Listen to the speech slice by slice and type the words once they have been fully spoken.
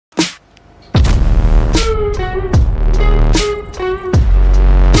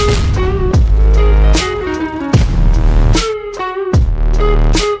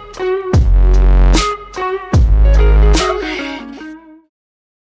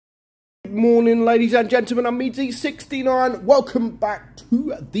Good morning, ladies and gentlemen. I'm meadsy69. Welcome back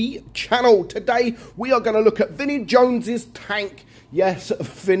to the channel. Today we are going to look at Vinnie Jones's tank. Yes,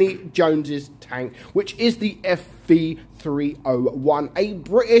 Vinnie Jones's tank, which is the FV301, a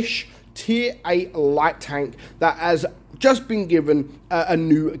British Tier 8 light tank that has just been given a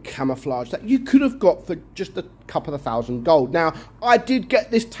new camouflage that you could have got for just a couple of thousand gold. Now, I did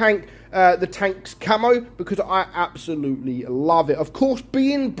get this tank, the tank's camo, because I absolutely love it. Of course,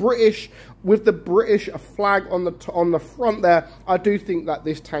 being British with the British flag on the front there, I do think that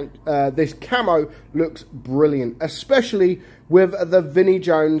this tank, this camo looks brilliant, especially with the Vinnie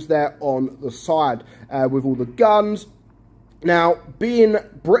Jones there on the side, with all the guns. Now, being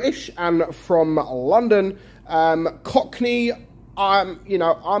British and from London, Cockney,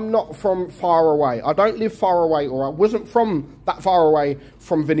 I'm not from far away. I don't live far away, or I wasn't from that far away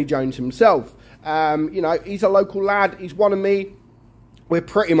from Vinnie Jones himself. He's a local lad. He's one of me. We're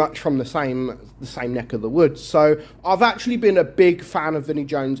pretty much from the same neck of the woods. So I've actually been a big fan of Vinnie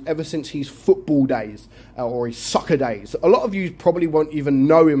Jones ever since his football days, or his soccer days. A lot of you probably won't even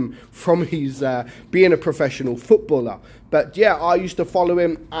know him from his being a professional footballer. But yeah, I used to follow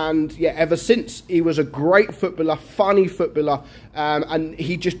him, and yeah, ever since, he was a great footballer, funny footballer, and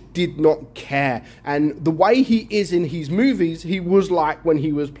he just did not care. And the way he is in his movies, he was like when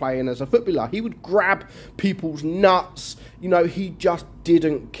he was playing as a footballer. He would grab people's nuts, he just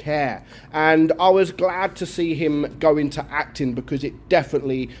didn't care. And I was glad to see him go into acting, because it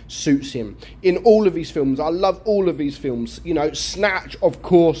definitely suits him in all of his films. I love all of his films. Snatch, of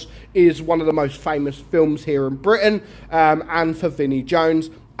course, is one of the most famous films here in Britain, and for Vinnie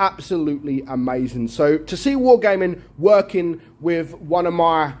Jones, absolutely amazing. So to see Wargaming working with one of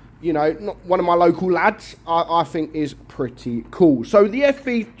my one of my local lads, I think is pretty cool. So the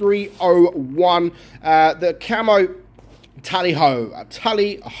FV301, the camo, tally ho.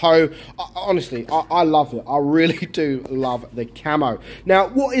 Honestly, I love it. I really do love the camo. Now,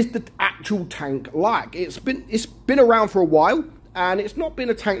 what is the actual tank like? It's been around for a while, and it's not been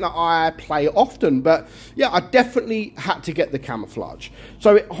a tank that I play often, but yeah, I definitely had to get the camouflage.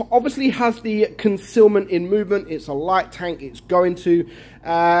 So it obviously has the concealment in movement. It's a light tank. It's going to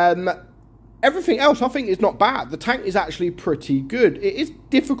everything else, I think, is not bad. The tank is actually pretty good. It is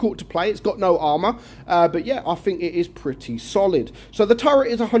difficult to play. It's got no armor, but yeah, I think it is pretty solid. So the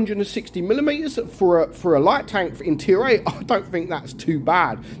turret is 160 millimeters for a light tank in Tier 8. I don't think that's too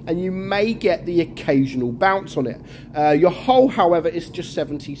bad, and you may get the occasional bounce on it. Your hull, however, is just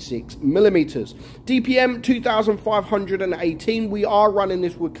 76 millimeters. DPM 2518. We are running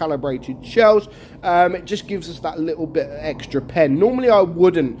this with calibrated shells. It just gives us that little bit extra pen. Normally, I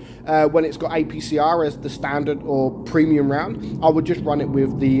wouldn't when it's got APCR as the standard or premium round. I would just run it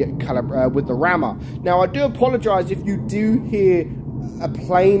with the rammer. Now, I do apologize if you do hear a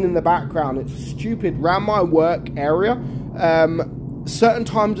plane in the background. It's stupid. Around my work area, certain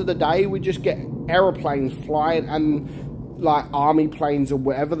times of the day we just get aeroplanes flying, and like army planes or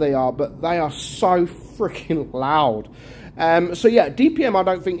whatever they are, but they are so freaking loud. So yeah, DPM I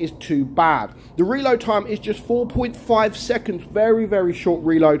don't think is too bad. The reload time is just 4.5 seconds, very, very short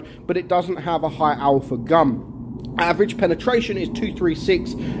reload, but it doesn't have a high alpha gun. Average penetration is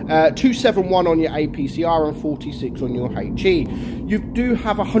 236, 271 on your APCR and 46 on your HE. You do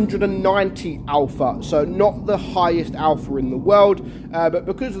have 190 alpha, so not the highest alpha in the world, but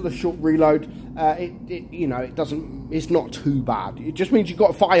because of the short reload, it's not too bad. It just means you've got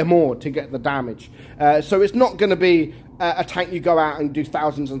to fire more to get the damage. So it's not going to be a tank you go out and do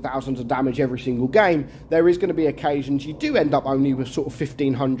thousands and thousands of damage every single game. There is going to be occasions you do end up only with sort of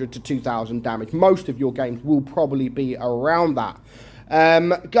 1,500 to 2,000 damage. Most of your games will probably be around that.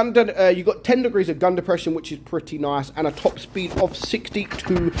 You've got 10 degrees of gun depression, which is pretty nice, and a top speed of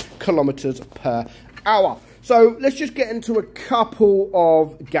 62 kilometers per hour. So let's just get into a couple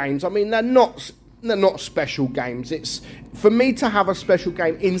of games. I mean, they're not special games. It's for me to have a special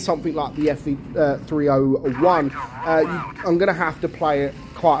game in something like the FV301. I'm going to have to play it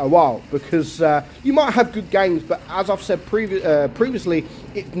quite a while, because you might have good games, but as I've said previously,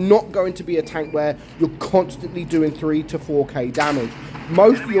 it's not going to be a tank where you're constantly doing 3 to 4k damage.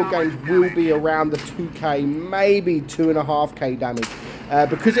 Most of your games will be around the 2k, maybe 2.5k damage.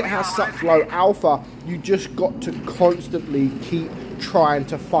 Because it has such low alpha, you just got to constantly keep trying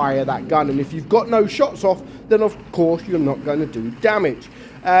to fire that gun, and if you've got no shots off, then of course you're not going to do damage.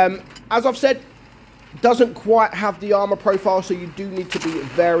 As I've said, doesn't quite have the armor profile, so you do need to be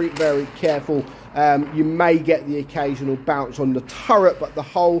very, very careful You may get the occasional bounce on the turret, but the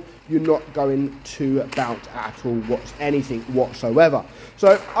hull, you're not going to bounce at all, anything whatsoever.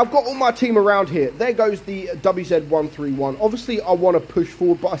 So I've got all my team around here. There goes the WZ-131. Obviously, I want to push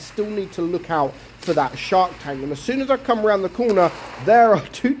forward, but I still need to look out for that shark tank. And as soon as I come around the corner, there are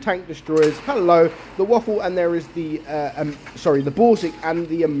 2 tank destroyers. Hello, the Waffle, and there is the the Borzik and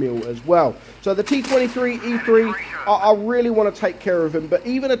the Emil as well. So the T-23 E3, I really want to take care of him. But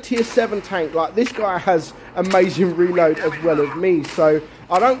even a tier 7 tank, like this guy has amazing reload as well as me. So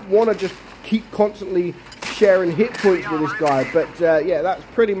I don't want to just keep constantly sharing hit points with this guy. But yeah, that's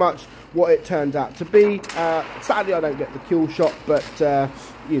pretty much what it turns out to be. Sadly, I don't get the kill shot, but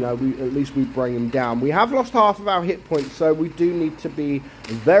you know, at least we bring him down. We have lost half of our hit points, so we do need to be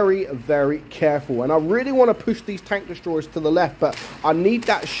very, very careful. And I really want to push these tank destroyers to the left, but I need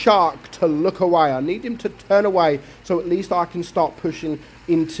that shark to look away. I need him to turn away, so at least I can start pushing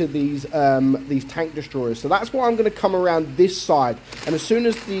into these tank destroyers. So that's why I'm going to come around this side. And as soon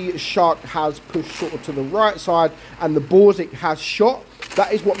as the shark has pushed sort of to the right side and the Borzik has shot,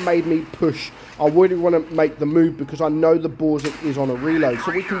 that is what made me push. I really want to make the move because I know the Borzik is on a reload,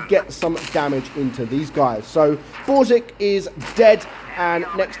 so we can get some damage into these guys. So Borzik is dead, and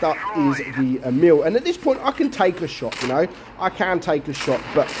next up is the Emil. And at this point, I can take a shot, you know. I can take a shot,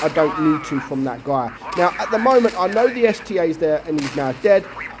 but I don't need to from that guy. Now, at the moment, I know the STA is there, and he's now dead.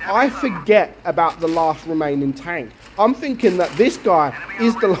 I forget about the last remaining tank. I'm thinking that this guy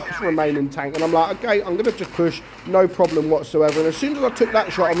is the last remaining tank, and I'm like, okay, I'm going to just push, no problem whatsoever. And as soon as I took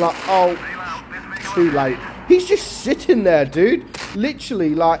that shot, I'm like, oh, too late. He's just sitting there, dude.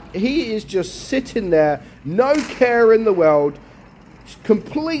 Literally, like, he is just sitting there, no care in the world,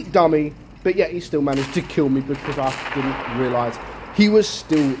 complete dummy, but yet he still managed to kill me because I didn't realise he was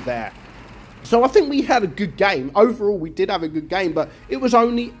still there. So I think we had a good game. Overall, we did have a good game, but it was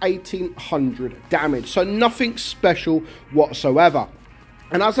only 1800 damage, so nothing special whatsoever.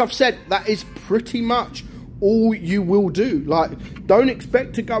 And as I've said, that is pretty much all you will do. Like, don't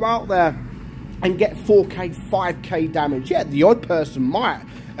expect to go out there and get 4k, 5k damage. Yeah, the odd person might,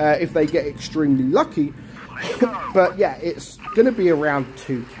 if they get extremely lucky. But yeah, it's going to be around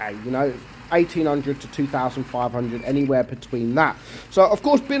 2k, you know, 1800 to 2500, anywhere between that. So, of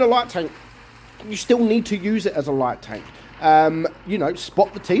course, being a light tank, you still need to use it as a light tank. You know,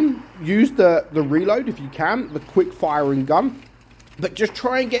 spot the team, use the reload if you can, the quick firing gun, but just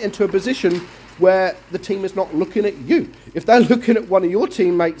try and get into a position where the team is not looking at you. If they're looking at one of your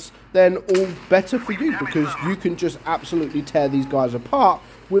teammates, then all better for you, because you can just absolutely tear these guys apart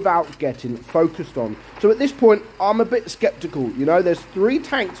without getting focused on. So at this point, I'm a bit skeptical. You know, there's 3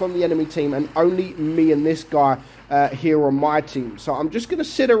 tanks on the enemy team and only me and this guy here on my team. So I'm just going to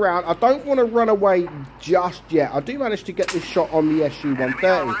sit around. I don't want to run away just yet. I do manage to get this shot on the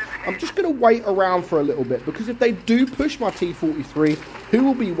SU-130. I'm just going to wait around for a little bit, because if they do push my T-43, who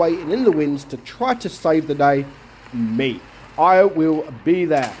will be waiting in the wings to try to save the day? Me. I will be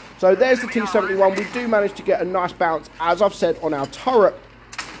there. So there's the T-71. We do manage to get a nice bounce, as I've said, on our turret.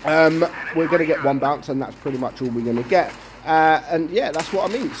 We're going to get 1 bounce, and that's pretty much all we're going to get. And yeah, that's what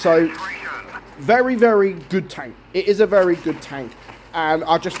I mean. So very, very good tank. It is a very good tank, and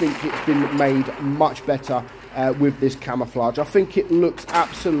I just think it's been made much better with this camouflage. I think it looks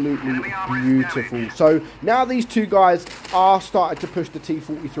absolutely beautiful. So now these 2 guys are starting to push the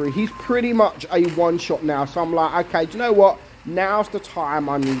T-43. He's pretty much a one-shot now. So I'm like, okay, do you know what? Now's the time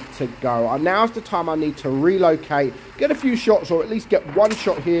I need to go. Now's the time I need to relocate, get a few shots, or at least get 1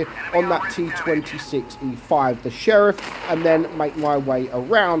 shot here on that T-26E5, the Sheriff, and then make my way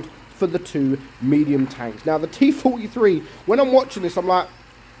around for the 2 medium tanks. Now, the T-43, when I'm watching this, I'm like,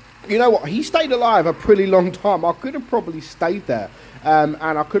 you know what? He stayed alive a pretty long time. I could have probably stayed there, and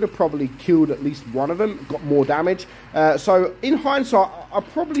I could have probably killed at least one of them, got more damage. So, in hindsight, I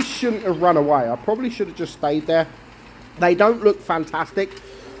probably shouldn't have run away. I probably should have just stayed there. They don't look fantastic.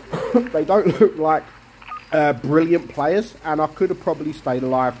 They don't look like brilliant players, and I could have probably stayed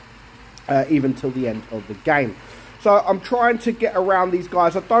alive even till the end of the game. So I'm trying to get around these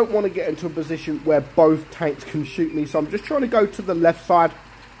guys. I don't want to get into a position where both tanks can shoot me, so I'm just trying to go to the left side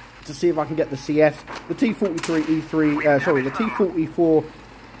to see if I can get the CS. The T-43E3, sorry, the T-44,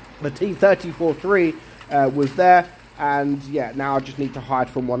 the T-34-3 was there. And yeah, now I just need to hide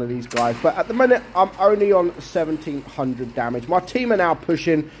from one of these guys. But at the minute, I'm only on 1700 damage. My team are now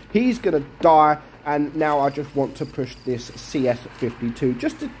pushing. He's going to die. And now I just want to push this CS-52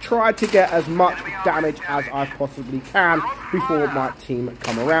 just to try to get as much damage as I possibly can before my team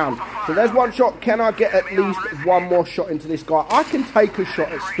come around. So there's 1 shot. Can I get at least 1 more shot into this guy? I can take a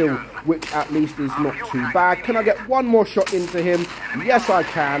shot at still, which at least is not too bad. Can I get 1 more shot into him? Yes, I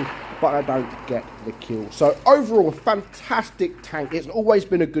can. but I don't get the kill. So overall, a fantastic tank. It's always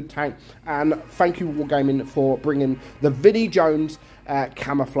been a good tank, and thank you Wargaming for bringing the Vinnie Jones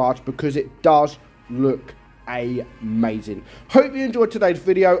camouflage, because it does look amazing. Hope you enjoyed today's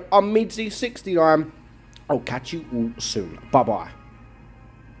video. I'm meadsyreplays. I'll catch you all soon. Bye bye.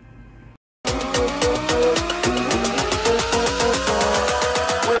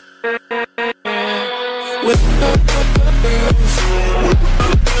 With